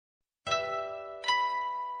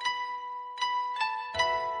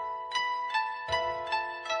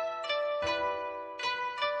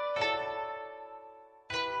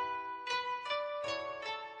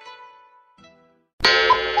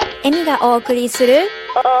エミがお送りする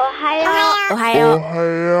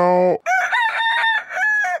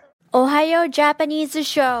おはよジャパニーズ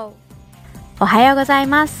ショー。おはようござい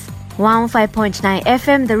ます。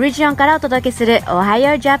 105.9FM The Region からお届けするおは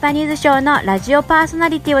ようジャパニーズショーのラジオパーソナ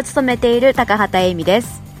リティを務めている高畑恵美で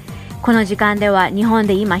す。この時間では日本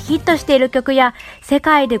で今ヒットしている曲や世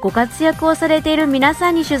界でご活躍をされている皆さ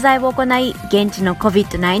んに取材を行い、現地の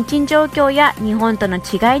COVID-19 状況や日本との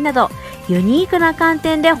違いなどユニークな観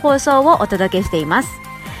点で放送をお届けしています。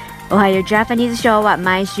おはようジャパニーズショーは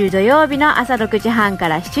毎週土曜日の朝6時半か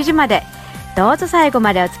ら7時まで、どうぞ最後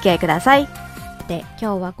までお付き合いください。で、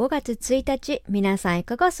今日は5月1日、皆さんい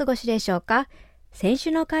かがお過ごしでしょうか。先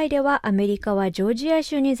週の回ではアメリカはジョージア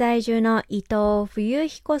州に在住の伊藤冬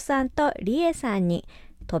彦さんと理恵さんに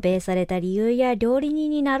渡米された理由や料理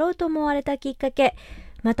人になろうと思われたきっかけ、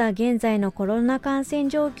また現在のコロナ感染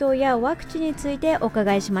状況やワクチンについてお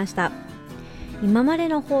伺いしました。今まで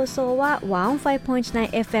の放送は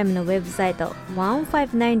 105.9FM のウェブサイト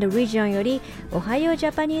 159The Region よりおはようジ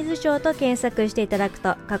ャパニーズショーと検索していただく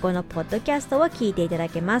と過去のポッドキャストを聞いていただ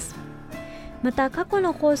けます。また過去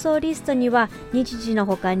の放送リストには日時の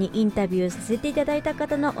他にインタビューさせていただいた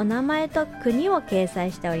方のお名前と国を掲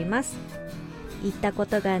載しております。行ったこ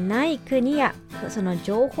とがない国やその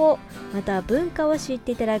情報、また文化を知っ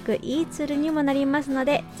ていただくいいツールにもなりますの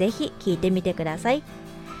で、ぜひ聞いてみてください。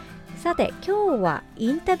さて、今日は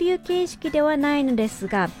インタビュー形式ではないのです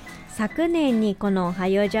が、昨年にこのおは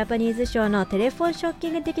ようジャパニーズショーのテレフォンショッキ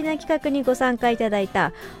ング的な企画にご参加いただい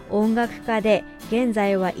た音楽家で現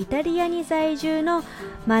在はイタリアに在住の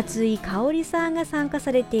松井香織さんが参加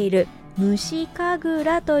されているムシカグ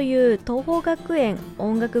ラという東邦学園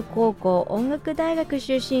音楽高校音楽大学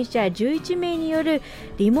出身者11名による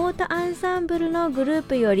リモートアンサンブルのグルー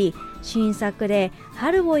プより新作で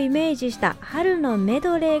春をイメージした春のメ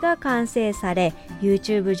ドレーが完成され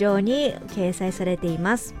YouTube 上に掲載されてい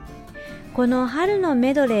ます。この春の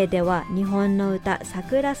メドレーでは日本の歌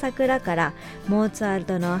桜桜からモーツァル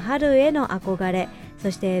トの春への憧れ、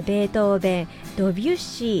そしてベートーベン、ドビュッ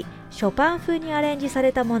シー、ショパン風にアレンジさ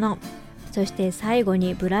れたもの、そして最後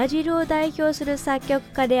にブラジルを代表する作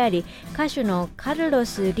曲家であり歌手のカルロ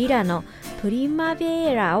ス・リラのプリマベ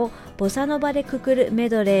ーラをボサノバでくくるメ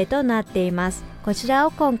ドレーとなっています。こちら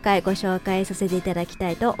を今回ご紹介させていただきた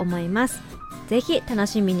いと思います。ぜひ楽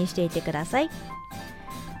しみにしていてください。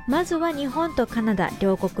まずは日本とカナダ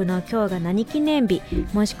両国の今日が何記念日、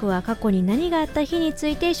もしくは過去に何があった日につ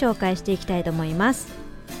いて紹介していきたいと思います。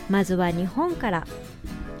まずは日本から。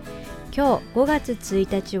今日5月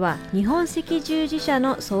1日は日本赤十字社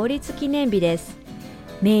の創立記念日です。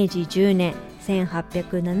明治10年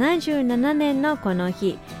1877年のこの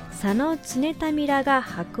日、佐野常民らが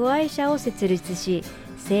博愛社を設立し、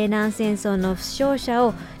西南戦争の負傷者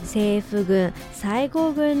を政府軍、西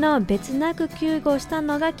郷軍の別なく救護した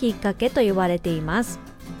のがきっかけと言われています。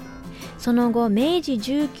その後、明治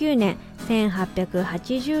19年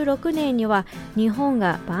1886年には日本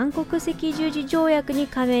が万国赤十字条約に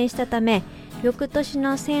加盟したため、翌年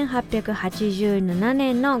の1887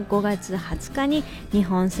年の5月20日に日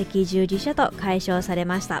本赤十字社と改称され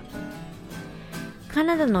ました。カ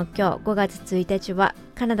ナダの今日5月1日は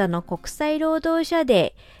カナダの国際労働者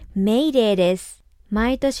デー、メイデーです。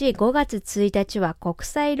毎年5月1日は国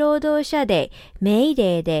際労働者デー、メイ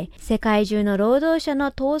デーで世界中の労働者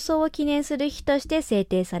の闘争を記念する日として制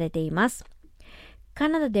定されています。カ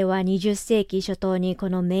ナダでは20世紀初頭にこ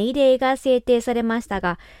のメイデーが制定されました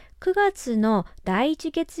が、9月の第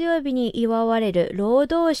1月曜日に祝われる労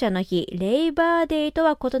働者の日、レイバーデーと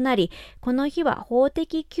は異なり、この日は法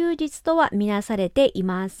的休日とはみなされてい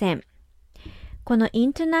ません。このイ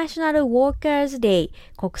ンターナショナル・ウォーカーズ・デイ、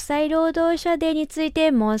国際労働者デーについ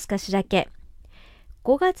てもう少しだけ。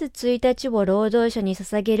5月1日を労働者に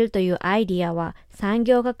捧げるというアイディアは、産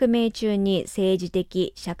業革命中に政治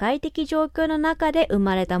的、社会的状況の中で生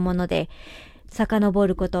まれたもので、遡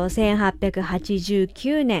ること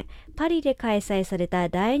1889年、パリで開催された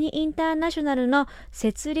第二インターナショナルの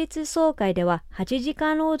設立総会では8時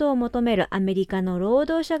間労働を求めるアメリカの労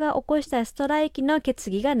働者が起こしたストライキの決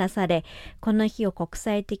議がなされ、この日を国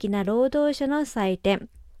際的な労働者の祭典、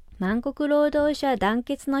万国労働者団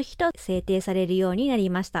結の日と制定されるようになり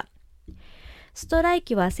ました。ストライ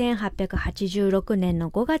キは1886年の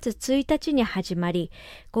5月1日に始まり、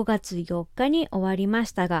5月4日に終わりま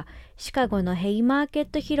したが、シカゴのヘイマーケッ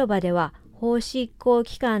ト広場では、法執行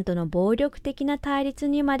機関との暴力的な対立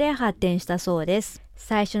にまで発展したそうです。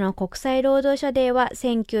最初の国際労働者デーは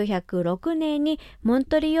1906年にモン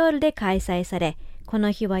トリオールで開催され、こ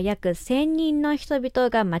の日は約1000人の人々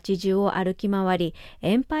が街中を歩き回り、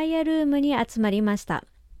エンパイアルームに集まりました。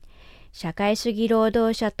社会主義労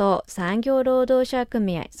働者と産業労働者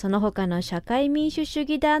組合、その他の社会民主主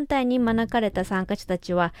義団体に招かれた参加者た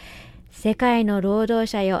ちは、世界の労働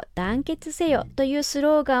者よ団結せよというス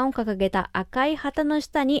ローガンを掲げた赤い旗の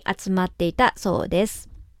下に集まっていたそうです。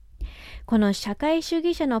この社会主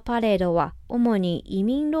義者のパレードは主に移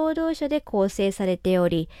民労働者で構成されてお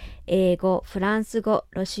り、英語、フランス語、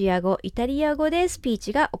ロシア語、イタリア語でスピー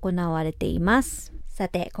チが行われています。さ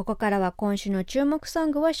て、ここからは今週の注目ソ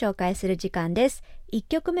ングを紹介する時間です。1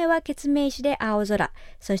曲目はケツメイシで青空、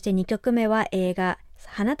そして2曲目は映画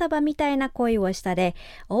花束みたいな恋をしたで、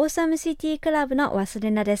オーサムシティクラブの忘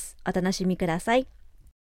れなです。お楽しみください。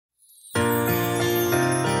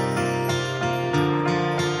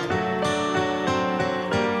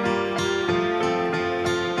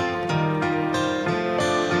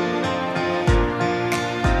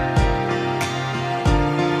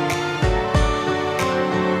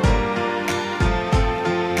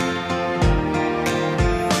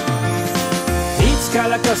か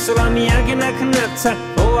らか空見上げなくなった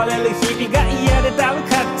追われる日々が嫌でだる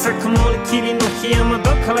かった曇り霧の日山窓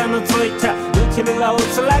から覗いた抜ける青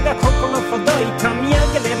空が心ほどいた見上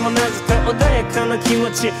げればなぜか穏やかな気持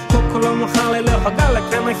ち心も晴れる朗ら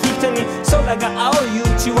かな人に空が青いう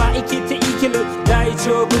ちは生きていける大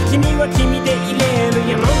丈夫君は君でいれる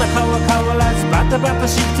世の中は変わらずバタバタ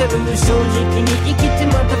してる正直に生きて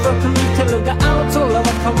また僕見てるが青空は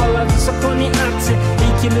変わらずそこにあって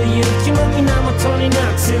生きる勇気の源にな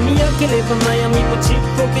って見上げれば悩みもちっ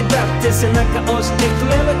ぽけだって背中押してく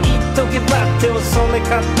れる言っとけばって恐れ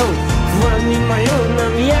かと不安に迷うな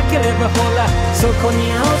見上げればほらそこ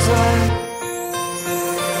に青空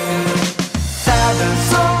ただ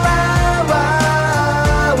空は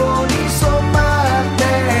青に染まって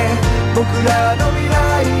僕らの未来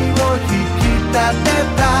を引き立て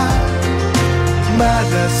たま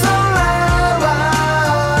だ空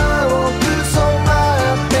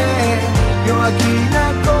弱気な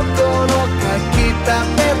心かきた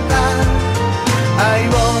めた愛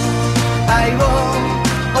を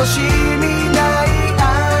惜しみない愛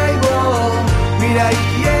を未来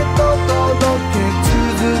へと届け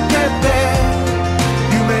続けて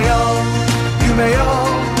夢よ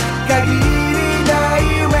限りない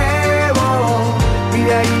夢を未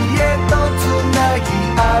来へとつなぎ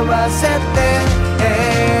合わせて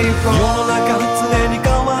ゆこう世の中常に変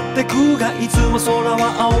わってくがいつも空は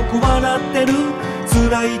青く笑ってる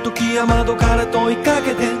辛い時は窓から問いか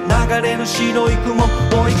けて流れる白い雲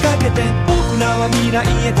追いかけて僕らは未来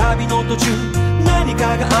へ旅の途中何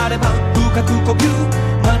かがあれば深く呼吸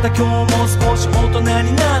また今日も少し大人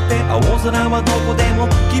になって青空はどこでも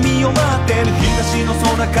君を待ってる東の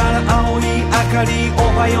空から青い明かり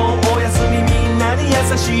おはようおやすみみんなに優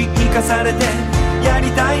しい生かされてやり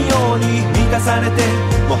たいように満たされて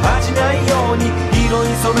もう恥じないように広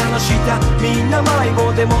い空の下みんな迷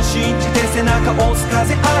子でも信じて背中押す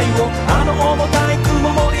風愛をあの重たい雲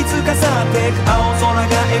もいつか去ってく青空が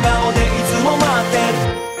笑顔でいつも待って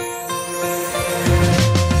る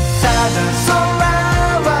ただ空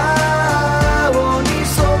は青に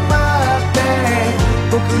染まって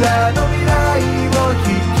僕らの未来を引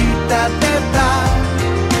き立てた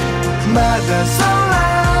まだ空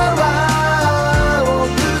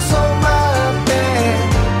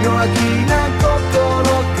弱気な心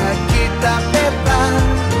かきためた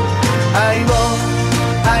愛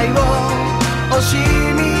を惜し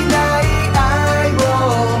みない愛を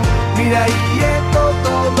未来へと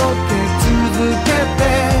届け続けて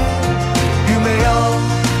夢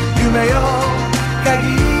よ限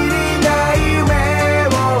りない夢を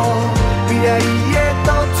未来へと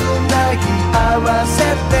つなぎ合わせ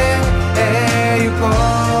てゆこう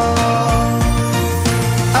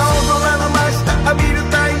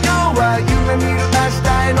夢見る明日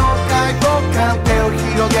への開放感手を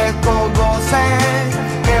広げ光合成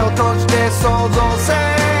目を閉じて想像せ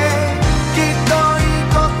きっといい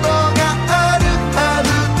ことがあるはず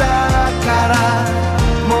だから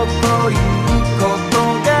もっといいこと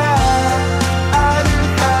がある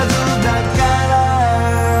はずだから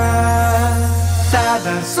ただ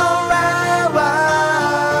空は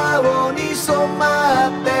青に染まっ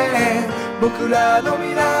て僕らの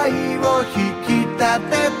未来を引き立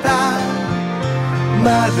てたま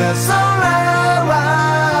だ空は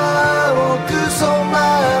青く染ま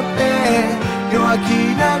って弱気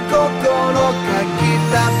な心かき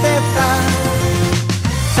たてた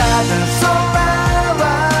ただ空は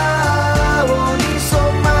青に染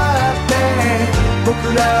まって僕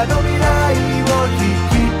らの未来を引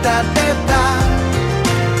き立てた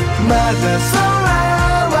まだ空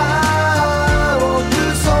は青く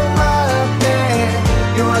染まって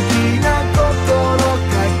弱気な心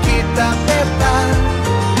かきたてた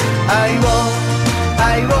愛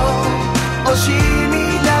惜しみ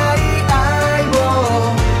ない愛を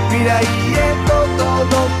未来へと届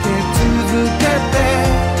け続けて、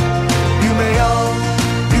夢よ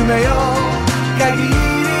夢よ限り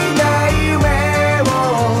ない夢を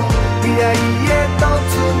未来へと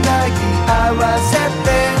つなぎ合わせ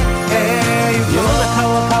て世の中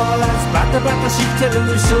は変わらずバタバタしてる、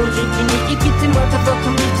正直に生きてまたど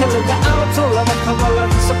こ見てるが、青空は変わら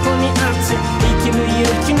ずそこにあって生きる勇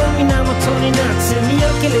気の源になって、見よ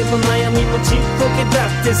ければ悩みもちっぽけだ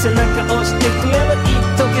って背中押してくれば言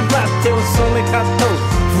っとけばって、恐れ葛藤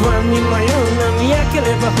不安に迷うな、見やけ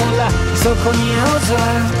ればほらそこに青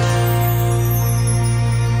空。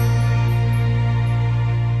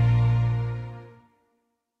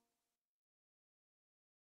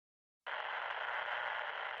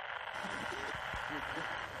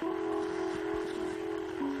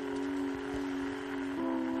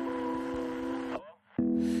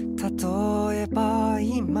例えば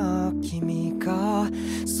今君が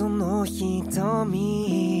その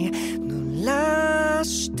瞳濡ら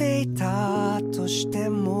していたとして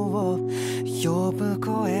も、呼ぶ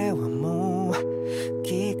声はもう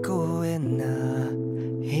聞こえな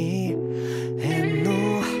い。絵の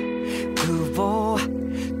具を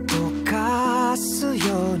溶かす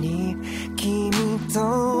ように君と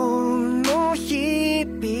の日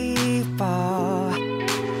々は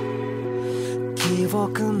記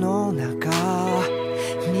憶の中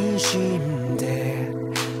にじんで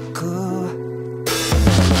く、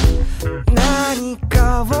何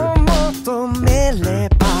かを求めれ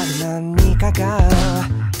ば何かが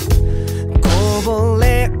こぼ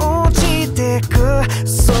れ落ちてく、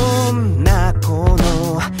そんなこ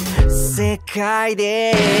の世界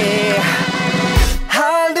で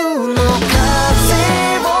春の風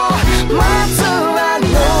を待つあの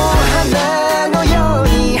花のよう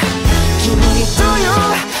に、君という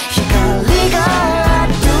光があ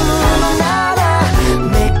るのなら、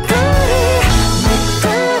めくりめく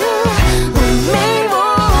る運命を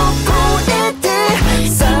越えて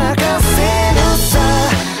探せるさ、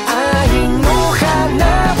愛の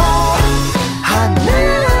花を花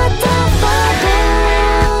束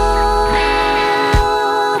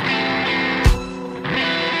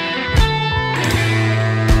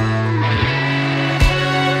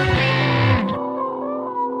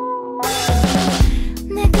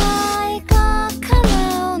願いが叶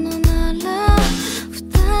うのなら二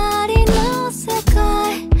人の世界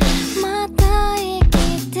また生き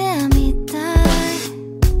てみたい、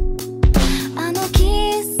あのキ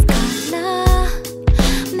スから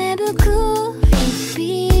芽吹く日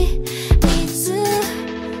々、水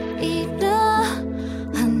色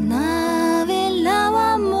花びらは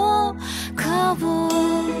もう香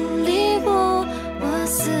りを忘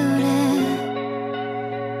れ、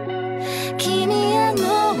君への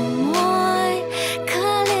想い枯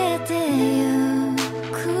れてゆ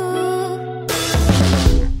く、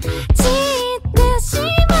散ってし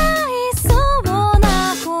まいそうな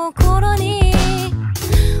心に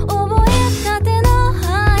覚えたての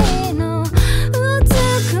愛の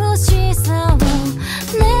美しさを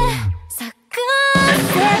ね咲か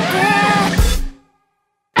せて、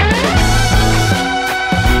春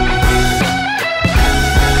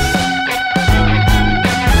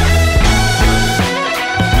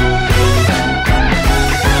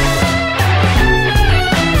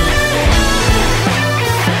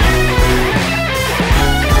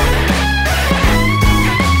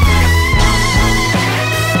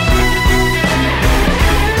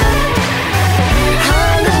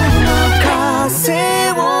の風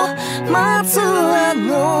を待つあ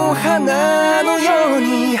の花のよう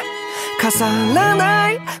に、飾ら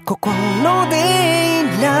ない心で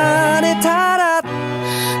いられたら、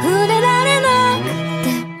触れられなくて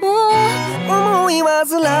も思い煩っ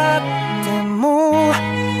ても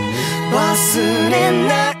忘れ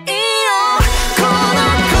ないよ、この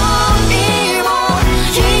恋を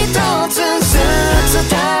一つずつ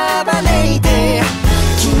束ねて、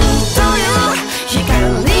君という光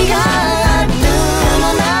があるの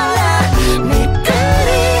なら、めく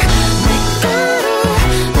りめくる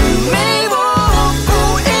運命を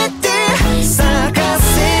越えて咲か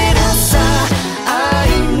せるさ、愛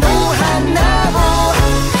の花を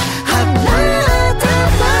花束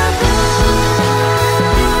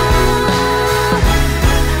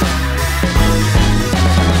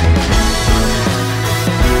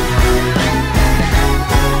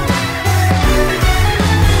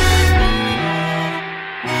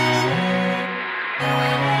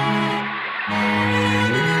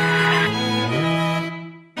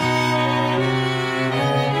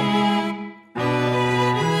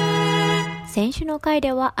回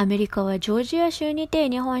ではアメリカはジョージア州にて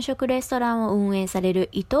日本食レストランを運営される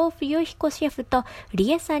伊藤冬彦シェフと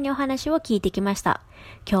リエさんにお話を聞いてきました。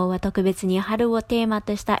今日は特別に春をテーマ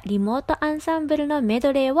としたリモートアンサンブルのメ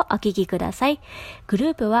ドレーをお聞きください。グル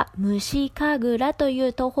ープはムシカグラとい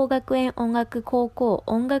う東邦学園音楽高校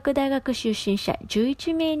音楽大学出身者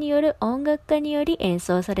11名による音楽家により演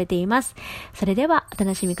奏されています。それではお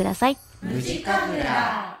楽しみください。ムシカグ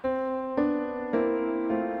ラ。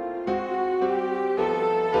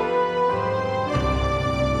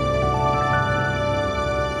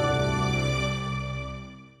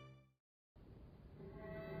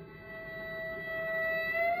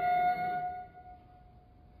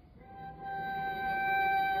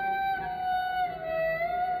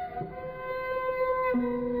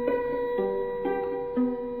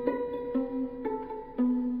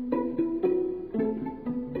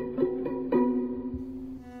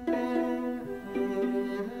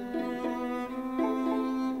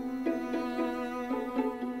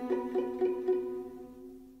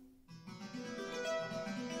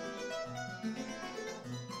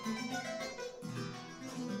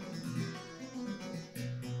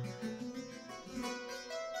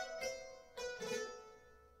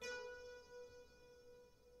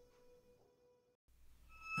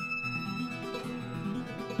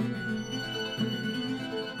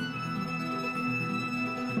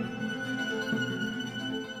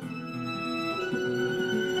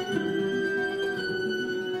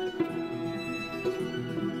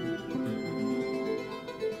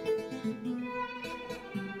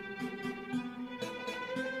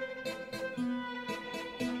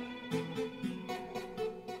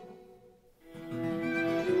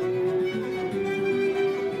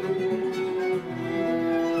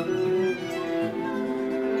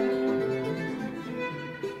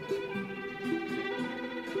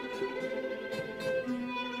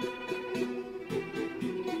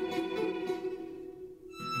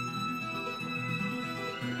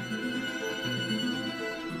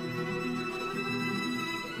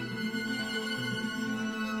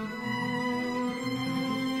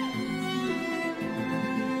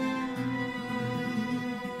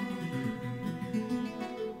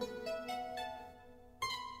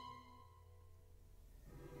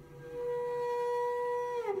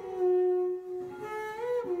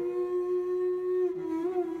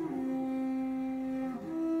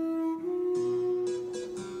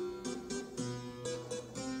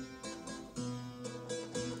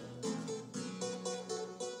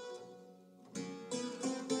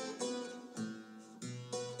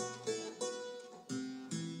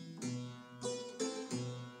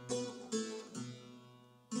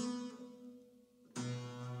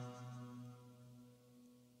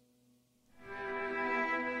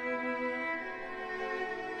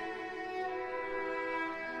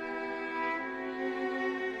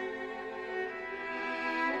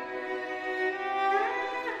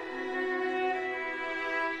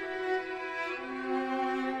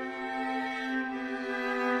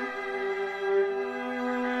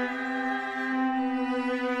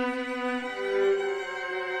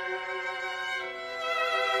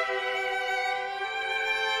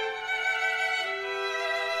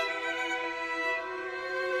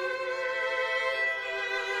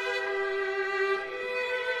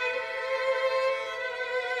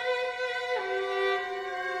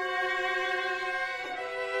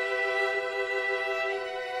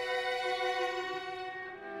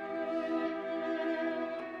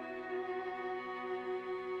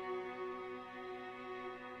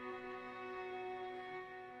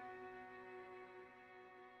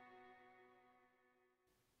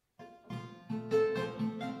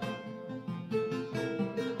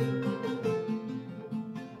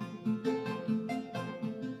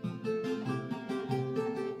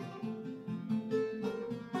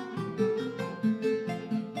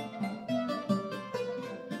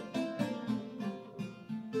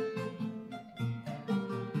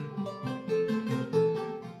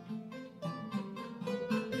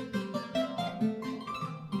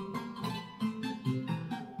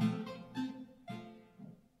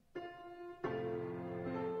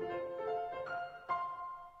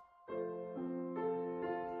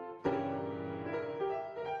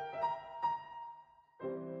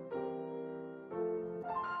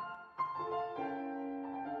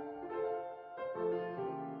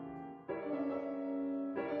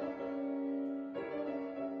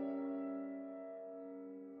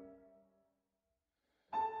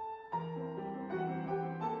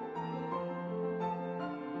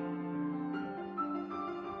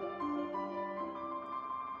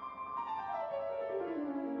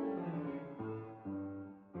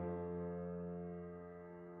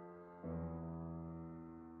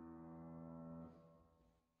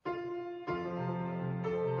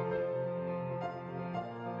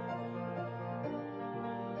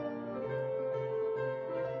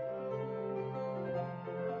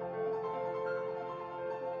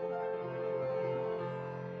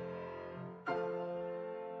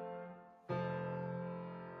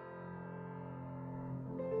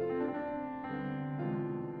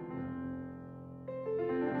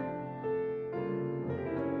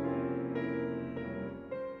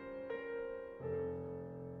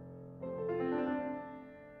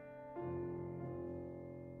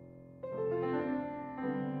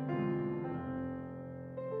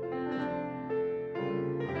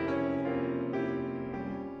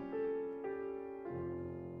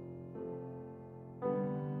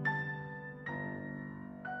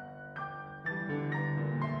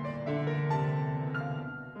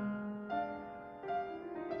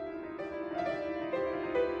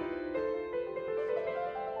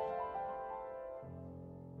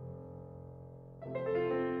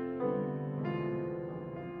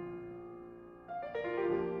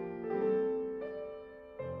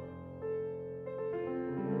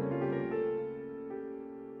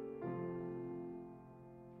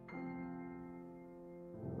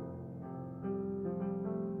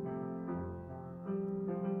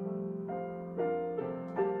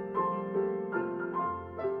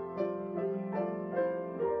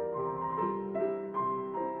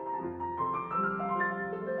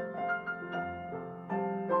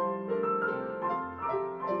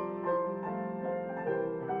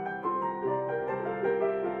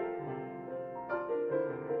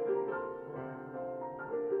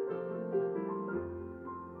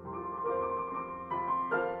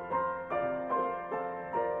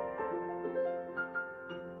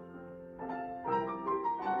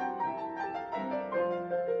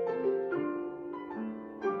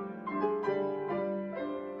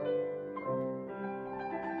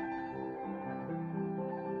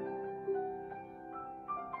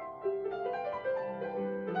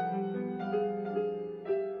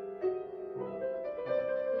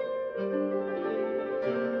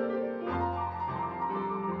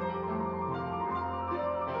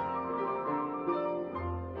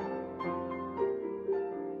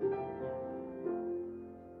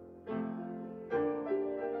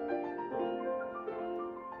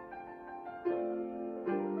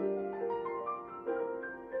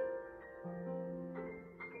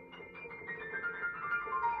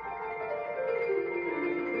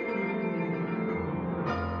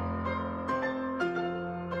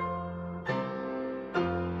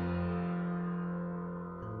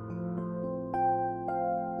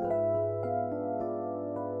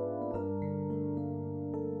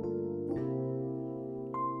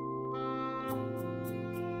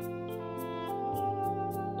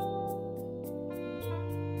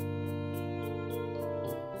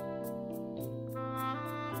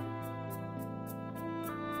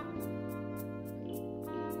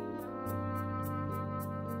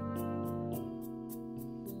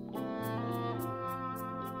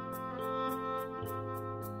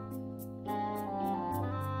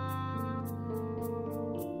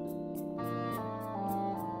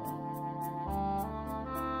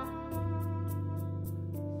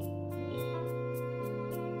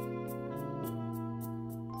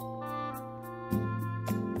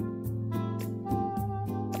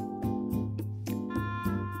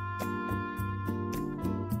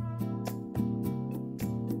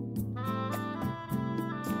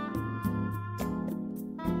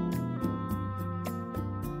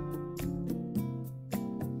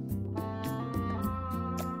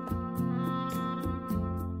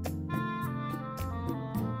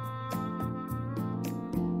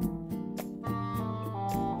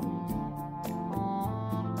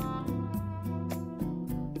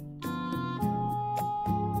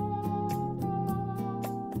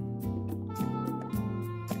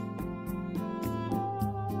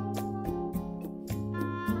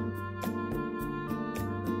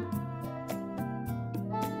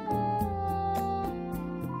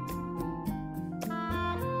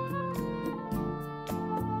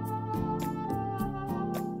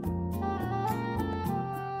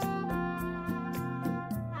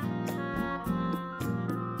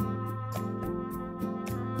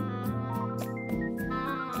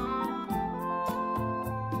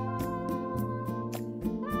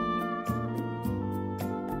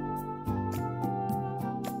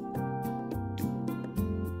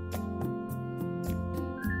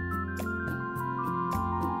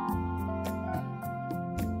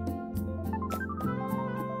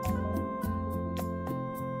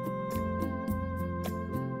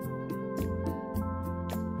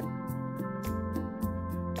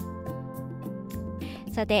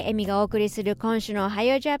さて、エミがお送りする今週のおは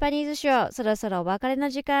ようジャパニーズショー、そろそろお別れの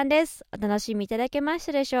時間です。お楽しみいただけまし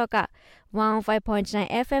たでしょうか。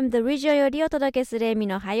 105.9FM The Region よりお届けするエミ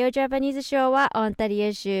のおはようジャパニーズショーは、オンタリ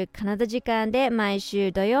オ州カナダ時間で毎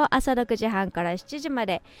週土曜朝6時半から7時ま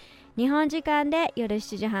で、日本時間で夜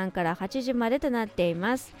7時半から8時までとなってい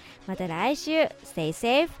ます。また来週 Stay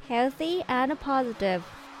safe, healthy and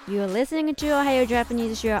positive.You're listening to Ohio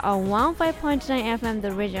Japanese Show on 105.9 FM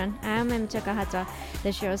The Region. I'm M. Takahata.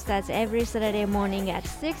 The show starts every Saturday morning at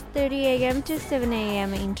 6:30 a.m. to 7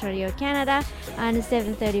 a.m. in Ontario, Canada, and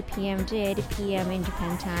 7:30 p.m. to 8 p.m. in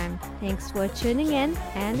Japan time. Thanks for tuning in,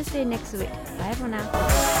 and see you next week. Bye for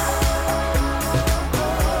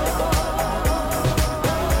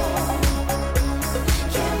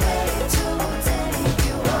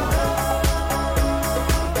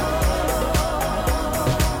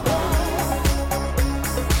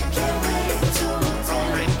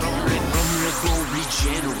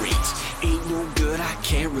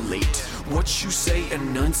relate. What you say,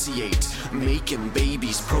 enunciate. Making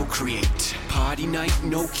babies procreate. Party night,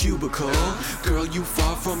 no cubicle. Girl, you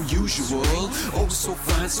far from usual. Oh, so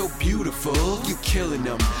fine, so beautiful. You killing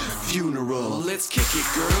them. Funeral. Let's kick it,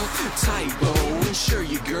 girl. Typo. Insure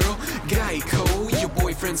you, girl. Geico. Your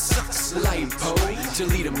boyfriend sucks. Lipo.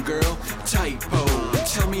 Delete him, girl. Typo.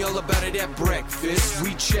 Tell me all about it at breakfast.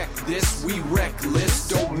 We check this. We reckless.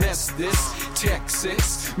 Don't mess this.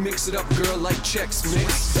 Texas. Mix it up, girl, like Chex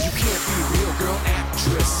Mix. You can't be real, girl,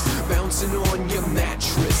 actress. Bouncing on your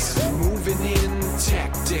mattress. Moving in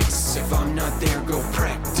tactics. If I'm not there, go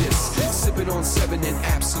practice. Sipping on 7 and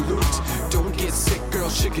Absolute. Don't get sick,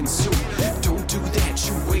 girl, chicken soup. Don't do that,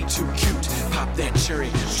 you way too cute. Pop that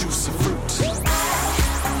cherry, juice of fruit.Show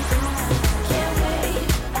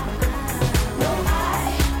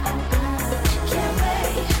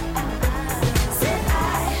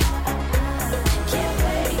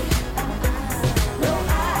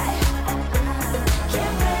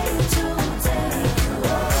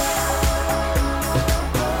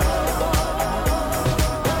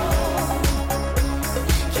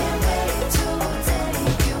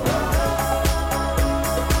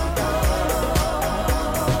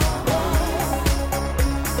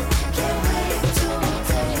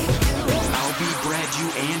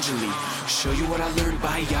you what I learned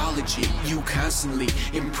biology. You constantly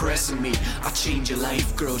impressing me. I'll change your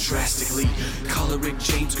life, girl, drastically. Call her Rick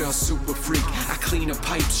James, girl, super freak. I clean her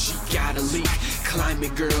pipes, she got a leak. Climb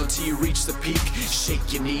it, girl, till you reach the peak.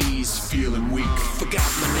 Shake your knees, feeling weak.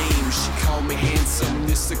 Forgot my name, she called me handsome.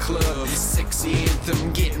 This the club, sexy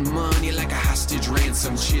anthem. Getting money like a hostage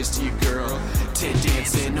ransom. Cheers to you, girl. Ted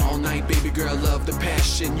dancing all night, baby girl, love the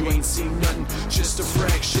passion. You ain't seen nothing, just a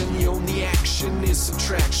fraction. The only action is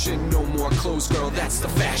subtraction. No more clothes, girl, that's the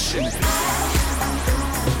fashion. Can't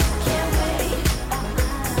wait.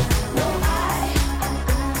 No, I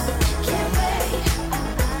can't wait.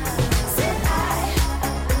 Said I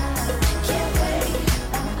can't wait.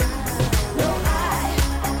 No, I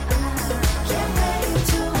can't wait to take you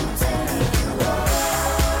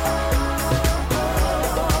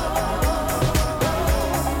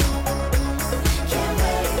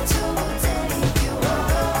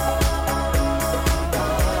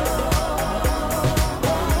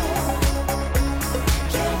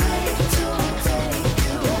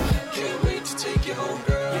home.Can't wait to take you home.Can't wait to take you home,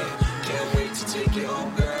 girl. Can't wait to take you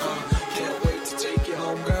home, girl.